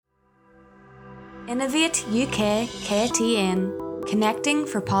Innovate UK KTN, connecting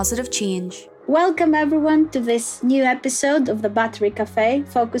for positive change. Welcome everyone to this new episode of the Battery Cafe,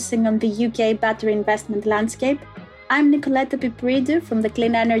 focusing on the UK battery investment landscape. I'm Nicoletta Piperidou from the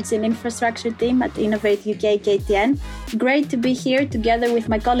Clean Energy and Infrastructure team at Innovate UK KTN. Great to be here together with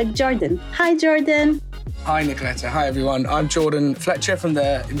my colleague Jordan. Hi Jordan. Hi Nicoletta, hi everyone. I'm Jordan Fletcher from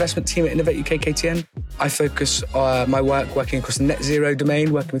the investment team at Innovate UK KTN. I focus my work working across the net zero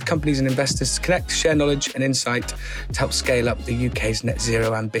domain, working with companies and investors to connect, share knowledge and insight to help scale up the UK's net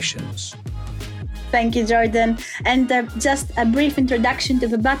zero ambitions. Thank you, Jordan. And just a brief introduction to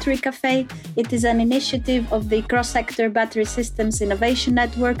the Battery Cafe. It is an initiative of the Cross-Sector Battery Systems Innovation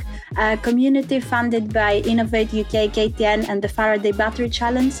Network, a community funded by Innovate UK KTN and the Faraday Battery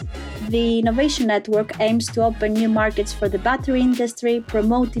Challenge. The Innovation Network aims to open new markets for the battery industry,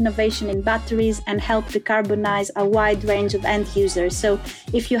 promote innovation in batteries, and help decarbonize a wide range of end users. So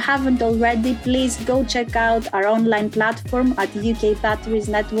if you haven't already, please go check out our online platform at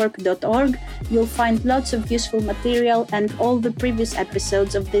ukbatteriesnetwork.org. You'll find lots of useful material and all the previous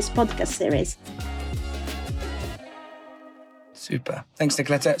episodes of this podcast series. Super. Thanks,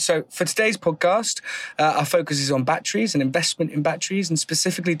 Nicoletta. So for today's podcast, our focus is on batteries and investment in batteries, and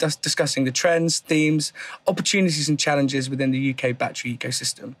specifically discussing the trends, themes, opportunities and challenges within the UK battery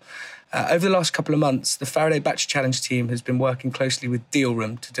ecosystem. Over the last couple of months, the Faraday Battery Challenge team has been working closely with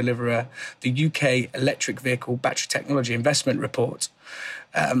Dealroom to deliver the UK Electric Vehicle Battery Technology Investment Report.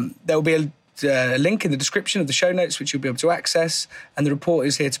 There will be a link in the description of the show notes, which you'll be able to access. And the report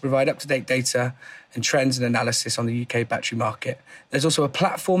is here to provide up-to-date data and trends and analysis on the UK battery market. There's also a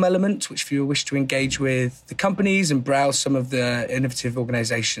platform element, which if you wish to engage with the companies and browse some of the innovative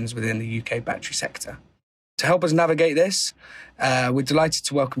organisations within the UK battery sector. To help us navigate this, we're delighted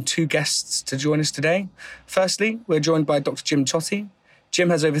to welcome two guests to join us today. Firstly, we're joined by Dr. Jim Totty. Jim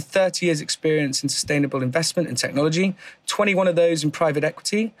has over 30 years' experience in sustainable investment and technology, 21 of those in private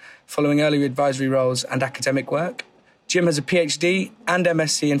equity, following early advisory roles and academic work. Jim has a PhD and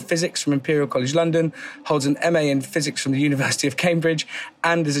MSc in physics from Imperial College London, holds an MA in physics from the University of Cambridge,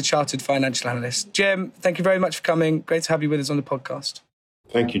 and is a chartered financial analyst. Jim, thank you very much for coming. Great to have you with us on the podcast.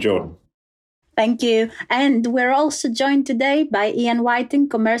 Thank you, Jordan. Thank you. And we're also joined today by Ian Whiting,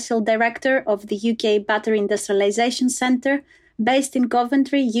 Commercial Director of the UK Battery Industrialisation Centre. Based in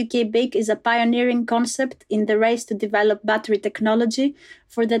Coventry, UK BIC is a pioneering concept in the race to develop battery technology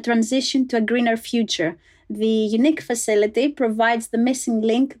for the transition to a greener future. The unique facility provides the missing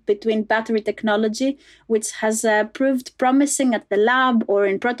link between battery technology, which has proved promising at the lab or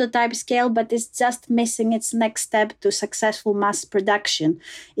in prototype scale, but is just missing its next step to successful mass production.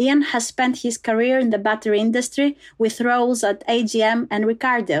 Ian has spent his career in the battery industry with roles at AGM and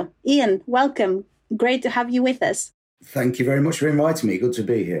Ricardo. Ian, welcome. Great to have you with us. Thank you very much for inviting me. Good to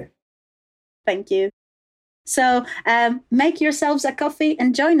be here. Thank you. So make yourselves a coffee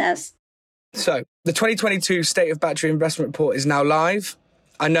and join us. So the 2022 State of Battery Investment Report is now live.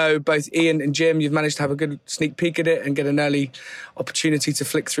 I know both Ian and Jim, you've managed to have a good sneak peek at it and get an early opportunity to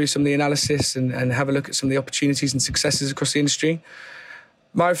flick through some of the analysis and have a look at some of the opportunities and successes across the industry.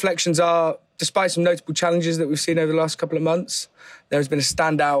 My reflections are, despite some notable challenges that we've seen over the last couple of months, there has been a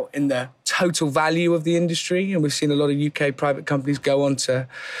standout in the total value of the industry, and we've seen a lot of UK private companies go on to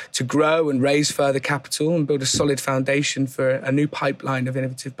grow and raise further capital and build a solid foundation for a new pipeline of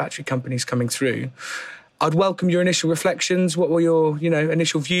innovative battery companies coming through. I'd welcome your initial reflections. What were your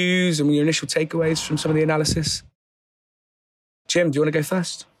initial views and your initial takeaways from some of the analysis? Jim, do you want to go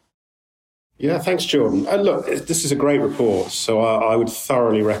first? Yeah, thanks, Jordan. Look, this is a great report, so I would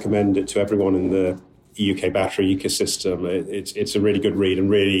thoroughly recommend it to everyone in the UK battery ecosystem. It's a really good read and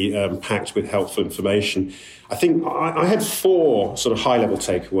really packed with helpful information. I think I had four sort of high-level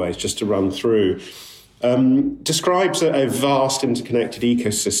takeaways just to run through. Describes a vast interconnected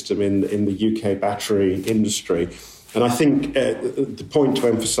ecosystem in the UK battery industry. And I think the point to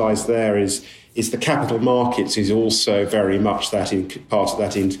emphasise there is the capital markets is also very much that part of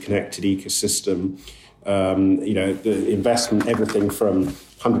that interconnected ecosystem. The investment, everything from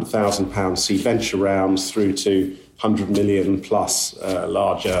 £100,000 seed venture rounds through to 100 million plus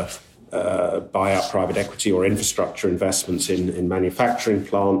larger buyout private equity or infrastructure investments in manufacturing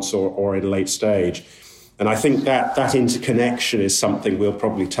plants or in late stage. And I think that interconnection is something we'll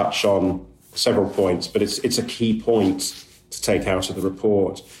probably touch on several points, but it's a key point to take out of the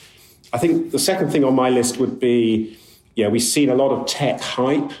report. I think the second thing on my list would be, we've seen a lot of tech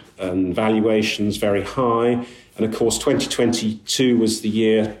hype and valuations very high. And of course, 2022 was the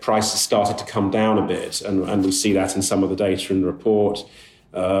year prices started to come down a bit. And we see that in some of the data in the report,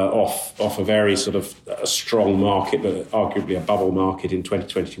 off a very sort of a strong market, but arguably a bubble market in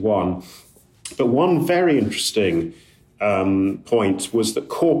 2021. But one very interesting point was that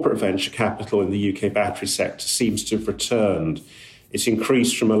corporate venture capital in the UK battery sector seems to have returned. It's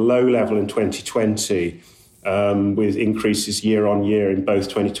increased from a low level in 2020 with increases year on year in both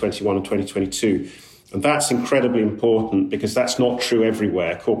 2021 and 2022. And that's incredibly important because that's not true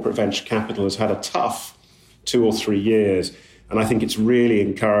everywhere. Corporate venture capital has had a tough 2 or 3 years. And I think it's really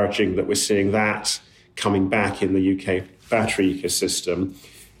encouraging that we're seeing that coming back in the UK battery ecosystem.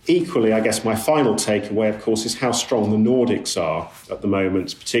 Equally, I guess my final takeaway, of course, is how strong the Nordics are at the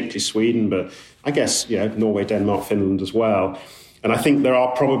moment, particularly Sweden, but I guess, Norway, Denmark, Finland as well. And I think there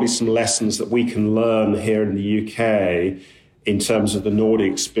are probably some lessons that we can learn here in the UK in terms of the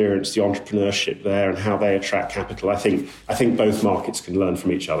Nordic experience, the entrepreneurship there and how they attract capital. I think both markets can learn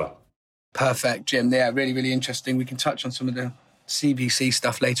from each other. Perfect, Jim. Yeah, really, really interesting. We can touch on some of the CVC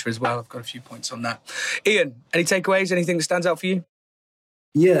stuff later as well. I've got a few points on that. Ian, any takeaways? Anything that stands out for you?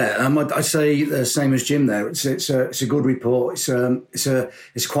 Yeah, I'd say the same as Jim there. It's a good report.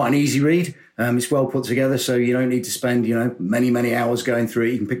 It's quite an easy read. It's well put together, so you don't need to spend many hours going through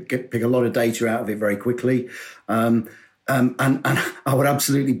it. You can pick a lot of data out of it very quickly. And I would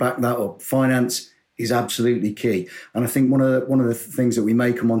absolutely back that up. Finance is absolutely key. And I think one of the things that we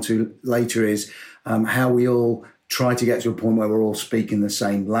may come on to later is how we all try to get to a point where we're all speaking the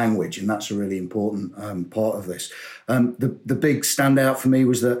same language. And that's a really important part of this. The big standout for me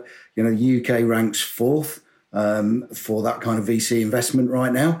was that, the UK ranks 4th for that kind of VC investment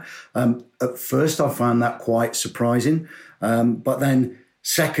right now. At first, I found that quite surprising. But then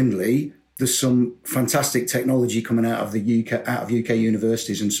secondly, there's some fantastic technology coming out of UK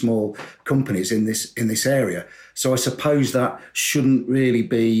universities and small companies in this area. So I suppose that shouldn't really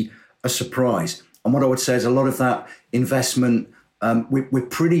be a surprise. And what I would say is a lot of that investment, we're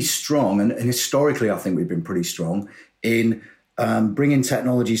pretty strong, and historically I think we've been pretty strong in bringing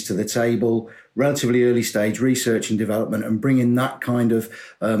technologies to the table, relatively early stage research and development, and bringing that kind of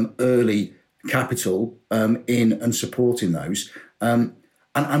early capital in and supporting those.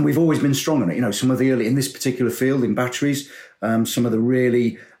 And we've always been strong on it. Some of the early, in this particular field, in batteries, some of the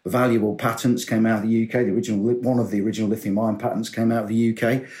really valuable patents came out of the UK. One of the original lithium-ion patents came out of the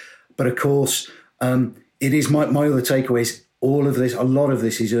UK. But of course, it is my other takeaway is all of this, a lot of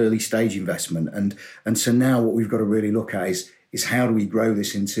this is early stage investment. And so now what we've got to really look at is how do we grow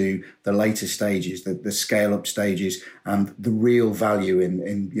this into the later stages, the scale up stages, and the real value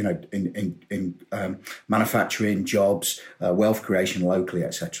in manufacturing, jobs, wealth creation locally,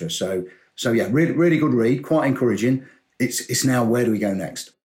 etc. So yeah, really, really good read, quite encouraging. It's now where do we go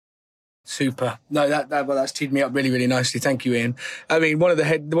next? Super. No, that's teed me up really, really nicely. Thank you, Ian. I mean, one of the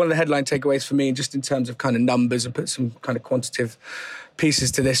headline takeaways for me, just in terms of kind of numbers and put some kind of quantitative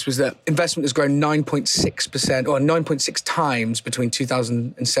pieces to this, was that investment has grown 9.6% or 9.6 times between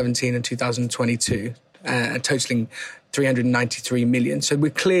 2017 and 2022, totaling 393 million. So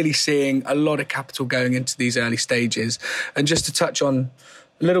we're clearly seeing a lot of capital going into these early stages. And just to touch on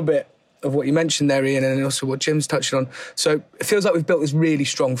a little bit of what you mentioned there, Ian, and also what Jim's touched on. So it feels like we've built this really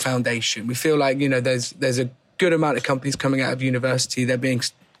strong foundation. We feel like, there's a good amount of companies coming out of university. They're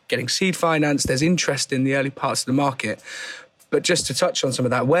getting seed finance. There's interest in the early parts of the market. But just to touch on some of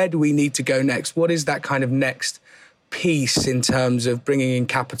that, where do we need to go next? What is that kind of next piece in terms of bringing in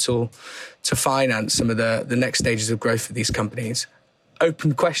capital to finance some of the next stages of growth for these companies?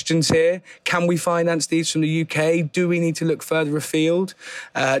 Open questions here. Can we finance these from the UK? Do we need to look further afield?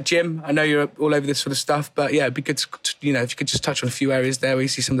 Jim, I know you're all over this sort of stuff, but yeah, it'd be good to, if you could just touch on a few areas there where you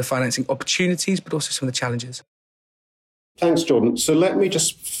see some of the financing opportunities, but also some of the challenges. Thanks, Jordan. So let me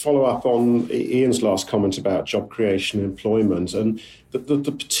just follow up on Ian's last comment about job creation and employment. And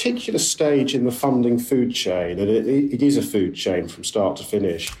the particular stage in the funding food chain, and it is a food chain from start to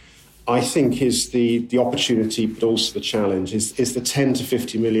finish, I think is the opportunity, but also the challenge, is the 10 to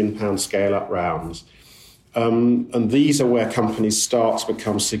 50 million pound scale-up rounds. And these are where companies start to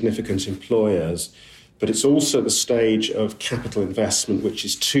become significant employers. But it's also the stage of capital investment, which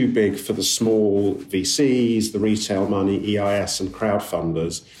is too big for the small VCs, the retail money, EIS and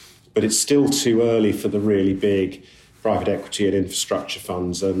crowdfunders. But it's still too early for the really big private equity and infrastructure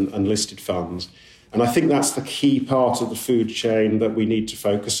funds and listed funds. And I think that's the key part of the food chain that we need to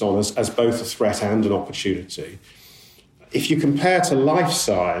focus on as both a threat and an opportunity. If you compare to life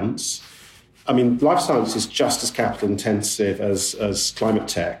science, life science is just as capital intensive as climate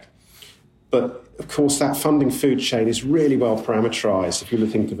tech. But of course, that funding food chain is really well parameterized. If you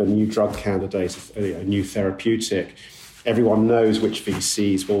think of a new drug candidate, a new therapeutic, everyone knows which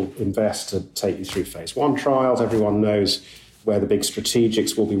VCs will invest to take you through phase 1 trials. Everyone knows where the big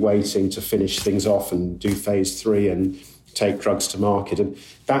strategics will be waiting to finish things off and do phase 3 and take drugs to market. And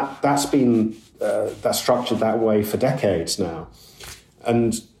that's been that's structured that way for decades now.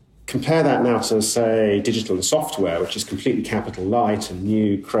 And compare that now to, say, digital and software, which is completely capital light and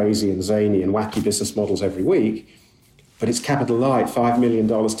new, crazy and zany and wacky business models every week. But it's capital light. $5 million,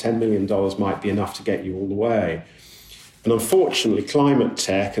 $10 million might be enough to get you all the way. And unfortunately, climate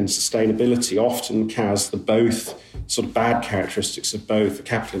tech and sustainability often has the both sort of bad characteristics of both the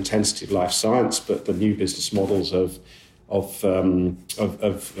capital intensity of life science, but the new business models of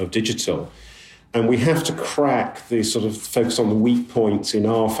digital. And we have to crack the sort of focus on the weak points in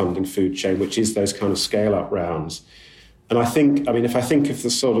our funding food chain, which is those kind of scale-up rounds. And if I think of the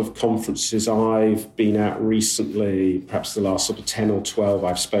sort of conferences I've been at recently, perhaps the last sort of 10 or 12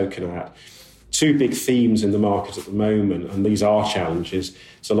 I've spoken at, two big themes in the market at the moment, and these are challenges.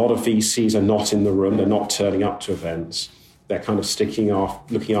 So a lot of VCs are not in the room, they're not turning up to events. They're kind of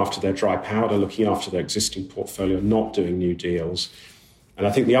looking after their dry powder, looking after their existing portfolio, not doing new deals. And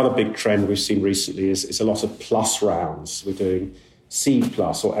I think the other big trend we've seen recently is a lot of plus rounds. We're doing C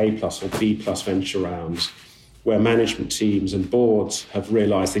plus or A plus or B plus venture rounds, where management teams and boards have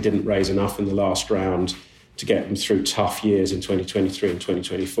realised they didn't raise enough in the last round to get them through tough years in 2023 and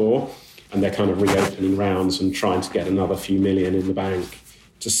 2024. And they're kind of reopening rounds and trying to get another few million in the bank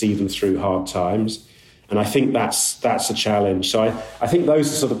to see them through hard times. And I think that's a challenge. So I think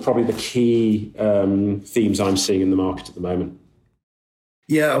those are sort of probably the key themes I'm seeing in the market at the moment.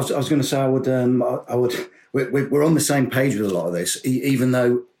 Yeah, I was going to say I would. We're on the same page with a lot of this, even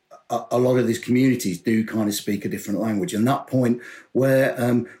though a lot of these communities do kind of speak a different language. And that point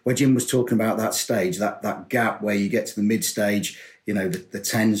where Jim was talking about that stage, that gap where you get to the mid stage, the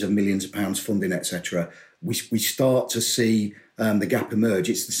tens of millions of pounds funding, etc. We start to see the gap emerge.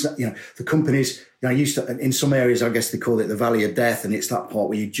 It's the companies. Used to, in some areas, I guess they call it the valley of death, and it's that part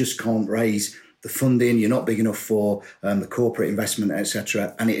where you just can't raise the funding, you're not big enough for the corporate investment,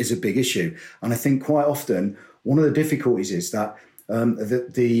 etc. And it is a big issue. And I think quite often one of the difficulties is that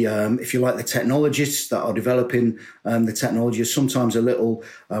if you like, the technologists that are developing the technology are sometimes a little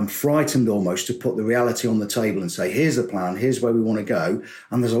frightened almost to put the reality on the table and say, here's the plan, here's where we want to go.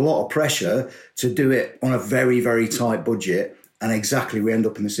 And there's a lot of pressure to do it on a very, very tight budget. And exactly, we end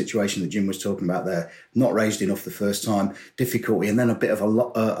up in the situation that Jim was talking about there, not raised enough the first time, difficulty, and then a bit of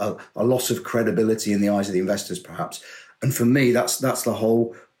a loss of credibility in the eyes of the investors, perhaps. And for me, that's the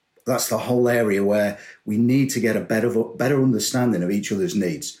whole area where we need to get a better understanding of each other's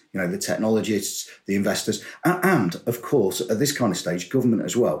needs. The technologists, the investors, and of course, at this kind of stage, government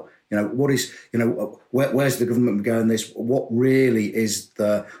as well. Where's the government going? This, what really is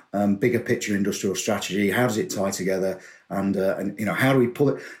the bigger picture industrial strategy? How does it tie together? And how do we pull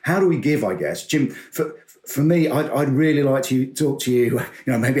it? How do we give? I guess, Jim, for me, I'd really like to talk to you.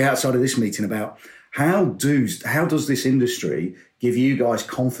 Maybe outside of this meeting about how does this industry give you guys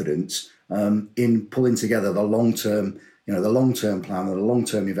confidence in pulling together the long term, the long term plan and the long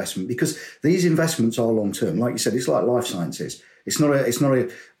term investment, because these investments are long term. Like you said, it's like life sciences. It's not a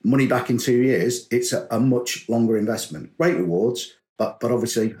money back in 2 years. It's a much longer investment. Great rewards, but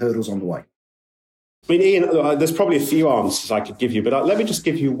obviously hurdles on the way. I mean, Ian, there's probably a few answers I could give you, but let me just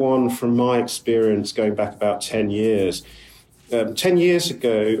give you one from my experience going back about 10 years. 10 years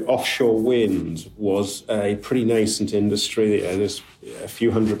ago, offshore wind was a pretty nascent industry. There's a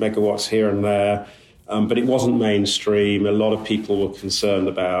few hundred megawatts here and there, but it wasn't mainstream. A lot of people were concerned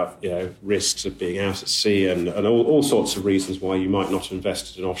about risks of being out at sea and all sorts of reasons why you might not have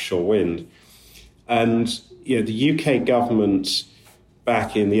invested in offshore wind. And the UK government,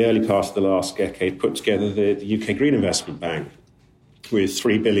 back in the early part of the last decade, put together the UK Green Investment Bank with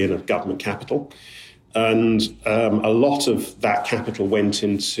 $3 billion of government capital. And a lot of that capital went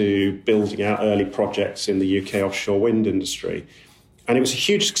into building out early projects in the UK offshore wind industry. And it was a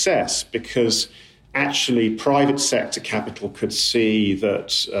huge success because actually private sector capital could see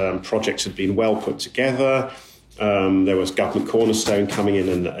that projects had been well put together. There was government cornerstone coming in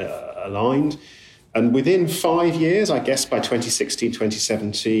and aligned. And within 5 years, I guess by 2016,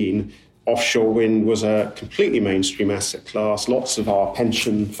 2017, offshore wind was a completely mainstream asset class. Lots of our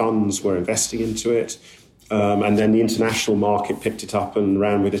pension funds were investing into it. And then the international market picked it up and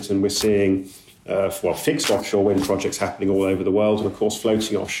ran with it. And we're seeing fixed offshore wind projects happening all over the world. And of course,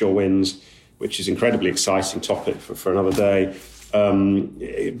 floating offshore winds, which is an incredibly exciting topic for another day,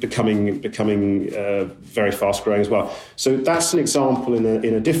 becoming very fast growing as well. So that's an example in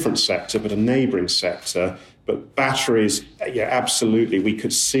a different sector, but a neighbouring sector. But batteries, absolutely, we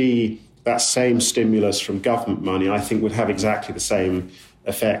could see that same stimulus from government money, I think, would have exactly the same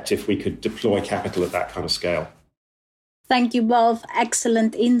effect if we could deploy capital at that kind of scale. Thank you both.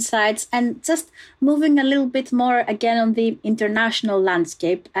 Excellent insights. And just moving a little bit more again on the international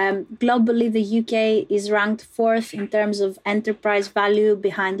landscape. Globally, the UK is ranked 4th in terms of enterprise value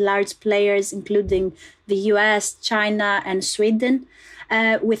behind large players, including the US, China, and Sweden,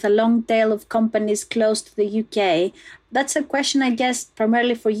 with a long tail of companies close to the UK. That's a question, I guess,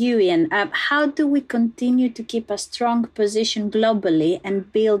 primarily for you, Ian. How do we continue to keep a strong position globally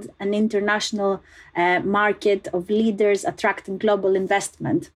and build an international market of leaders attracting global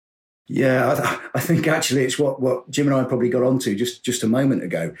investment? Yeah, I think actually it's what Jim and I probably got onto just a moment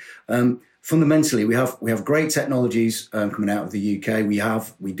ago. Fundamentally, we have great technologies coming out of the UK.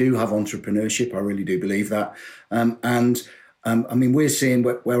 We do have entrepreneurship. I really do believe that. I mean, we're seeing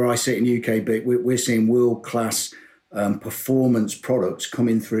where I sit in UK, but we're seeing world-class performance products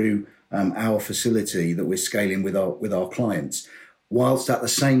coming through our facility that we're scaling with our clients, whilst at the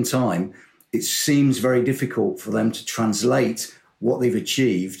same time it seems very difficult for them to translate what they've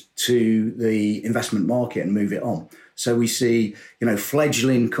achieved to the investment market and move it on. So we see,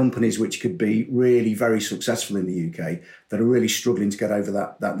 fledgling companies which could be really very successful in the UK that are really struggling to get over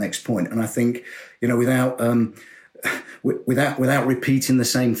that next point. And I think, without repeating the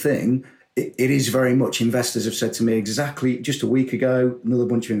same thing, it is very much, investors have said to me exactly just a week ago, another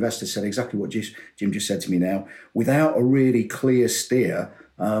bunch of investors said exactly what Jim just said to me now, without a really clear steer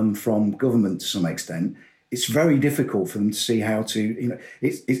from government to some extent, it's very difficult for them to see how to,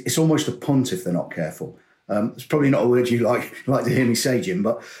 it's almost a punt if they're not careful. It's probably not a word you like to hear me say, Jim,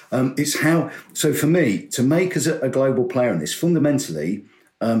 but it's how, so for me, to make us a global player in this, fundamentally,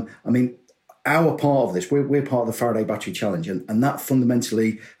 our part of this, we're part of the Faraday Battery Challenge, and that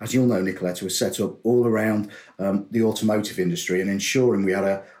fundamentally, as you'll know, Nicoletta, was set up all around the automotive industry and ensuring we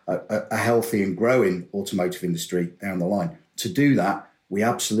had a healthy and growing automotive industry down the line. To do that, we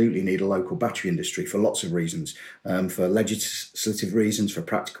absolutely need a local battery industry for lots of reasons, for legislative reasons, for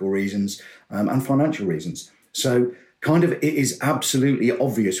practical reasons, and financial reasons. So it is absolutely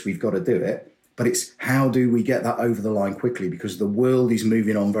obvious we've got to do it, but it's how do we get that over the line quickly, because the world is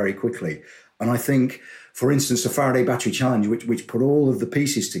moving on very quickly. And I think, for instance, the Faraday Battery Challenge, which put all of the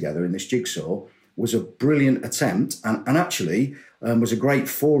pieces together in this jigsaw, was a brilliant attempt and actually was a great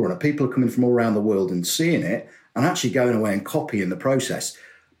forerunner. People are coming from all around the world and seeing it and actually going away and copying the process.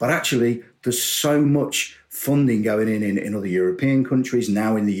 But actually, there's so much funding going in other European countries,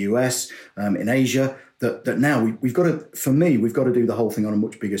 now in the US, in Asia, that now we've got to do the whole thing on a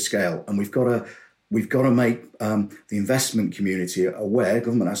much bigger scale. And we've got to make the investment community aware,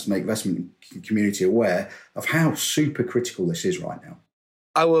 government has to make investment community aware of how super critical this is right now.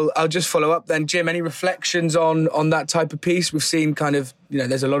 I'll just follow up then. Jim, any reflections on that type of piece? We've seen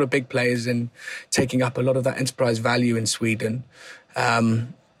there's a lot of big players in taking up a lot of that enterprise value in Sweden.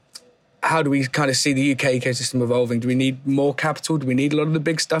 How do we kind of see the UK ecosystem evolving? Do we need more capital? Do we need a lot of the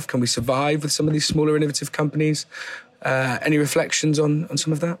big stuff? Can we survive with some of these smaller innovative companies? Any reflections on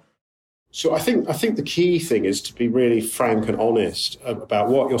some of that? So I think the key thing is to be really frank and honest about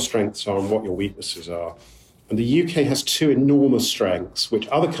what your strengths are and what your weaknesses are. And the UK has two enormous strengths, which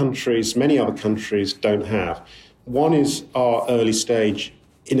many other countries don't have. One is our early stage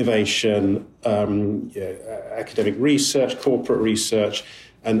innovation, academic research, corporate research,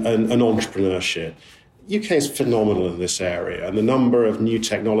 and entrepreneurship. UK is phenomenal in this area, and the number of new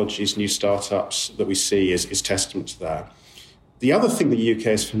technologies, new startups that we see is testament to that. The other thing the UK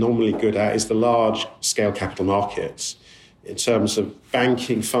is phenomenally good at is the large-scale capital markets in terms of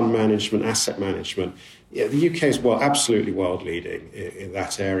banking, fund management, asset management. Yeah, the UK is absolutely world-leading in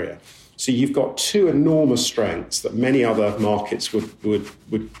that area. So you've got two enormous strengths that many other markets would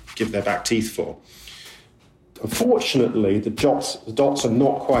give their back teeth for. Unfortunately, the dots are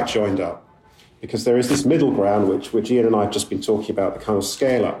not quite joined up, because there is this middle ground, which Ian and I have just been talking about, the kind of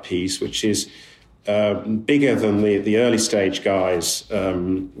scale-up piece, which is bigger than the early stage guys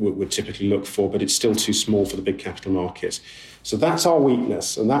would typically look for, but it's still too small for the big capital markets. So that's our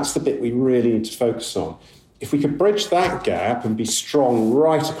weakness, and that's the bit we really need to focus on. If we could bridge that gap and be strong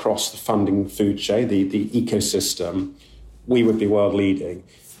right across the funding food chain, the ecosystem, we would be world leading.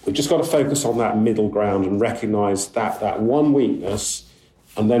 We've just got to focus on that middle ground and recognise that one weakness,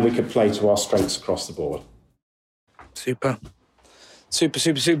 and then we could play to our strengths across the board. Super.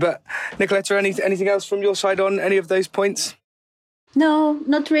 Nicoletta, anything else from your side on any of those points? No,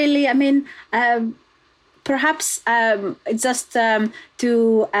 not really. I mean, perhaps just to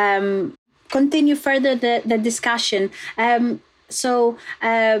continue further the discussion.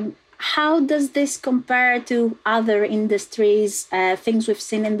 How does this compare to other industries, things we've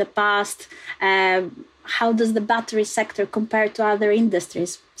seen in the past? How does the battery sector compare to other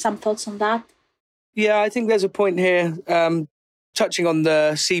industries? Some thoughts on that? Yeah, I think there's a point here, touching on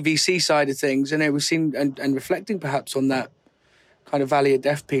the CVC side of things, and we've seen, and reflecting perhaps on that kind of valley of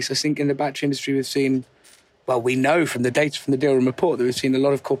death piece. I think in the battery industry we've seen, well, we know from the data from the deal room report that we've seen a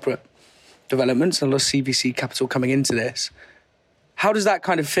lot of corporate developments and a lot of CVC capital coming into this. How does that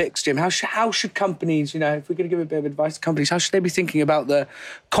kind of fix, Jim? How should companies, if we're going to give a bit of advice to companies, how should they be thinking about the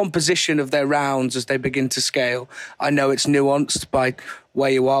composition of their rounds as they begin to scale? I know it's nuanced by where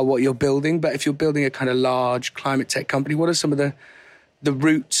you are, what you're building, but if you're building a kind of large climate tech company, what are some of the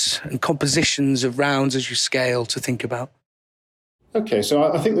routes and compositions of rounds as you scale to think about? Okay,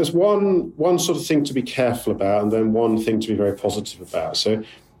 so I think there's one sort of thing to be careful about and then one thing to be very positive about. So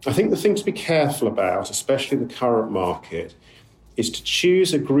I think the thing to be careful about, especially in the current market, is to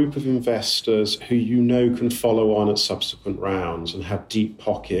choose a group of investors who can follow on at subsequent rounds and have deep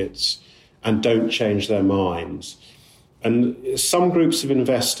pockets and don't change their minds. And some groups of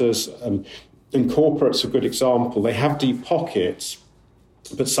investors, and corporates are a good example, they have deep pockets,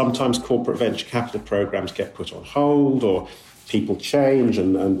 but sometimes corporate venture capital programs get put on hold or people change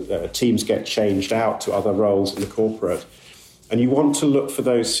and teams get changed out to other roles in the corporate. And you want to look for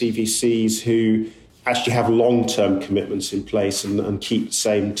those CVCs who actually have long-term commitments in place and keep the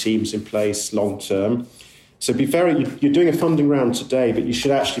same teams in place long-term. So you're doing a funding round today, but you should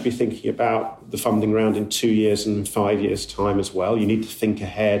actually be thinking about the funding round in 2 years and 5 years' time as well. You need to think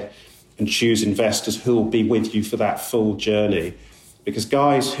ahead and choose investors who will be with you for that full journey. Because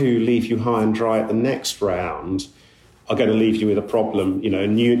guys who leave you high and dry at the next round are going to leave you with a problem.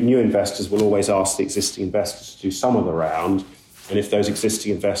 New investors will always ask the existing investors to do some of the round. And if those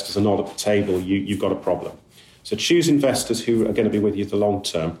existing investors are not at the table, you've got a problem. So choose investors who are going to be with you the long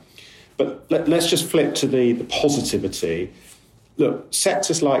term. But let's just flip to the positivity. Look,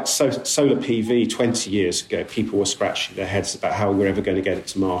 sectors like solar PV 20 years ago, people were scratching their heads about how we're ever going to get it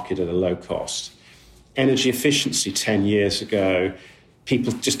to market at a low cost. Energy efficiency 10 years ago,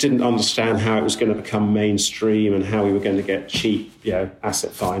 people just didn't understand how it was going to become mainstream and how we were going to get cheap,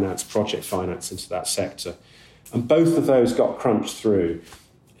 asset finance, project finance into that sector. And both of those got crunched through.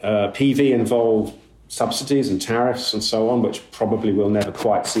 PV involved subsidies and tariffs and so on, which probably we'll never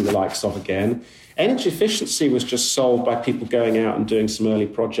quite see the likes of again. Energy efficiency was just solved by people going out and doing some early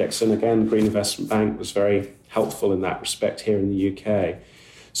projects. And again, the Green Investment Bank was very helpful in that respect here in the UK.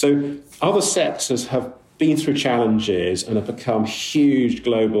 So other sectors have been through challenges and have become huge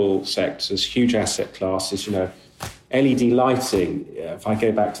global sectors, huge asset classes. LED lighting, if I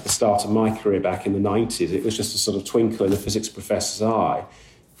go back to the start of my career back in the 90s, it was just a sort of twinkle in a physics professor's eye.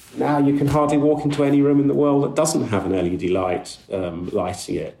 Now you can hardly walk into any room in the world that doesn't have an LED light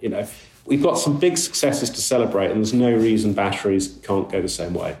lighting it. We've got some big successes to celebrate, and there's no reason batteries can't go the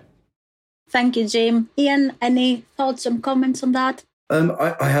same way. Thank you, Jim. Ian, any thoughts and comments on that?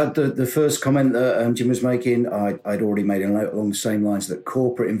 I had the first comment that Jim was making. I'd already made a note along the same lines that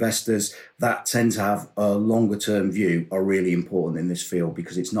corporate investors that tend to have a longer term view are really important in this field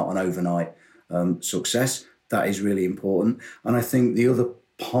because it's not an overnight success. That is really important. And I think the other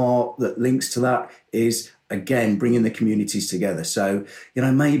part that links to that is, again, bringing the communities together. So,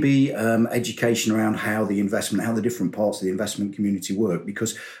 maybe education around how the different parts of the investment community work,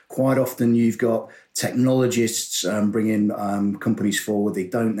 because quite often you've got technologists bringing companies forward. They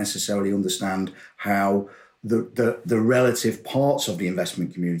don't necessarily understand how the relative parts of the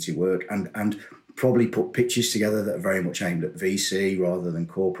investment community work and probably put pitches together that are very much aimed at VC rather than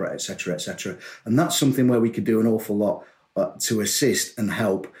corporate, et cetera, et cetera. And that's something where we could do an awful lot to assist and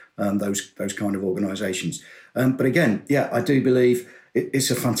help those kind of organisations. But again, I do believe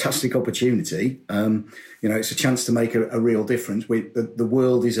it's a fantastic opportunity. It's a chance to make a real difference. The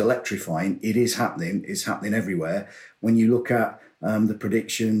world is electrifying. It is happening. It's happening everywhere. When you look at the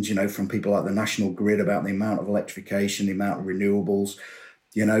predictions, from people like the National Grid about the amount of electrification, the amount of renewables,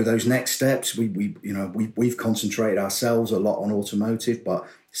 those next steps, we've concentrated ourselves a lot on automotive, but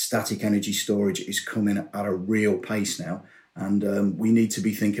static energy storage is coming at a real pace now. And we need to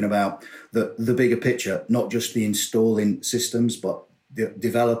be thinking about the bigger picture, not just the installing systems, but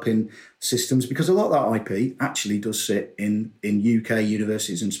developing systems, because a lot of that IP actually does sit in UK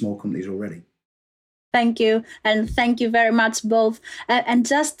universities and small companies already. Thank you. And thank you very much both. And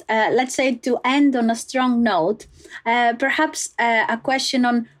just let's say to end on a strong note, perhaps a question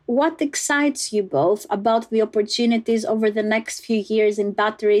on what excites you both about the opportunities over the next few years in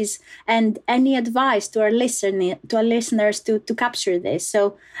batteries, and any advice to our listeners to capture this.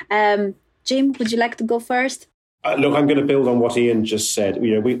 So, Jim, would you like to go first? Look, I'm going to build on what Ian just said.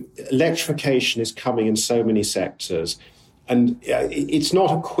 Electrification is coming in so many sectors, and it's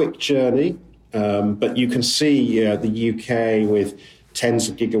not a quick journey. But you can see the UK with tens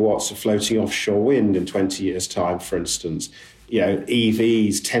of gigawatts of floating offshore wind in 20 years' time, for instance.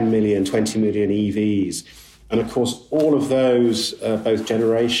 EVs, 10 million, 20 million EVs. And of course, all of those, both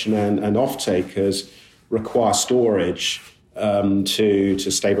generation and off-takers, require storage to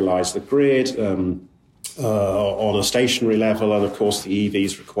stabilise the grid on a stationary level, and of course the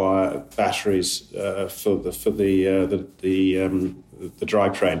EVs require batteries for the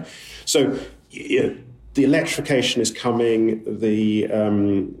drivetrain. So the electrification is coming. The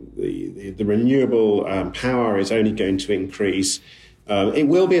renewable power is only going to increase. It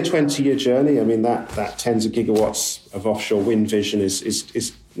will be a 20-year journey. I mean, that tens of gigawatts of offshore wind vision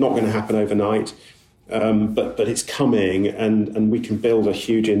is not going to happen overnight. But it's coming, and we can build a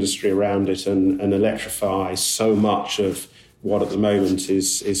huge industry around it and electrify so much of what at the moment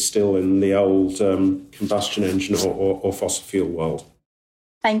is still in the old combustion engine or fossil fuel world.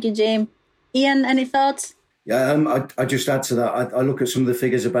 Thank you, Jim. Ian, any thoughts? Yeah, I just add to that. I look at some of the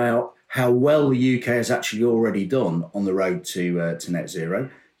figures about how well the UK has actually already done on the road to net zero.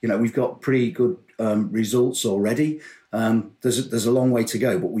 We've got pretty good results already. There's a long way to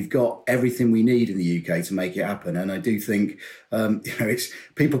go, but we've got everything we need in the UK to make it happen. And I do think, it's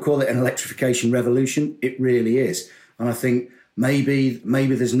people call it an electrification revolution. It really is. And I think maybe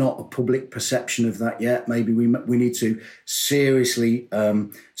there's not a public perception of that yet. Maybe we need to seriously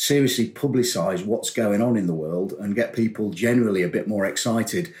publicise what's going on in the world and get people generally a bit more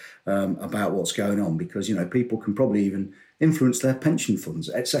excited about what's going on, because people can probably even influence their pension funds,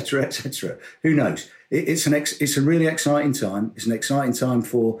 etc., etc. Who knows? It's a really exciting time. It's an exciting time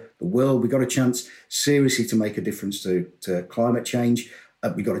for the world. We got a chance seriously to make a difference to climate change.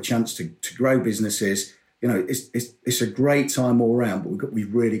 We got a chance to grow businesses. It's a great time all around, but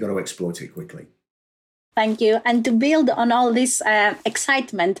we've really got to exploit it quickly. Thank you. And to build on all this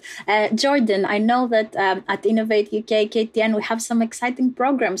excitement, Jordan, I know that at Innovate UK KTN, we have some exciting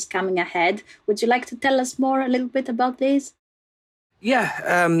programs coming ahead. Would you like to tell us a little bit about these? Yeah,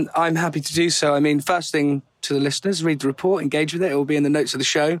 I'm happy to do so. I mean, first thing to the listeners, read the report, engage with it. It will be in the notes of the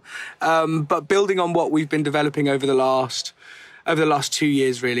show. But building on what we've been developing over the last 2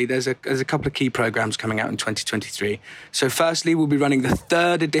 years, really, there's a couple of key programs coming out in 2023. So firstly, we'll be running the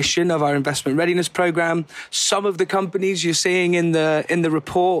third edition of our investment readiness program. Some of the companies you're seeing in the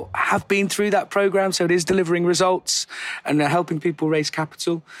report have been through that program, so it is delivering results and they're helping people raise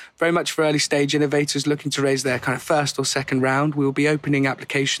capital. Very much for early stage innovators looking to raise their kind of first or second round. We'll be opening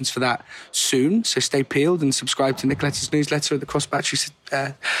applications for that soon, so stay peeled and subscribe to Nicoletta's newsletter at the Cross Battery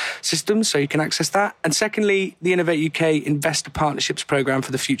Systems so you can access that. And secondly, the Innovate UK Investor Partnerships Programme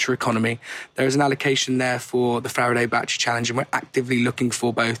for the Future Economy. There is an allocation there for the Faraday Battery Challenge, and we're actively looking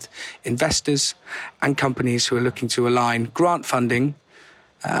for both investors and companies who are looking to align grant funding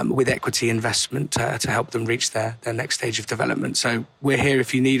with equity investment to help them reach their next stage of development. So we're here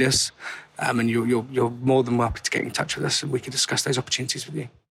if you need us, and you're more than welcome to get in touch with us, and we can discuss those opportunities with you.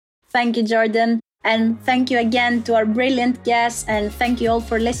 Thank you, Jordan. And thank you again to our brilliant guests, and thank you all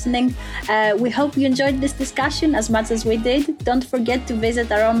for listening. We hope you enjoyed this discussion as much as we did. Don't forget to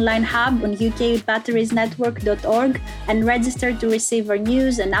visit our online hub on ukbatteriesnetwork.org and register to receive our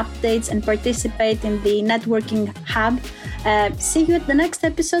news and updates and participate in the networking hub. See you at the next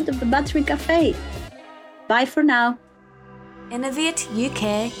episode of the Battery Cafe. Bye for now. Innovate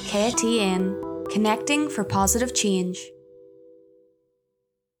UK KTN, connecting for positive change.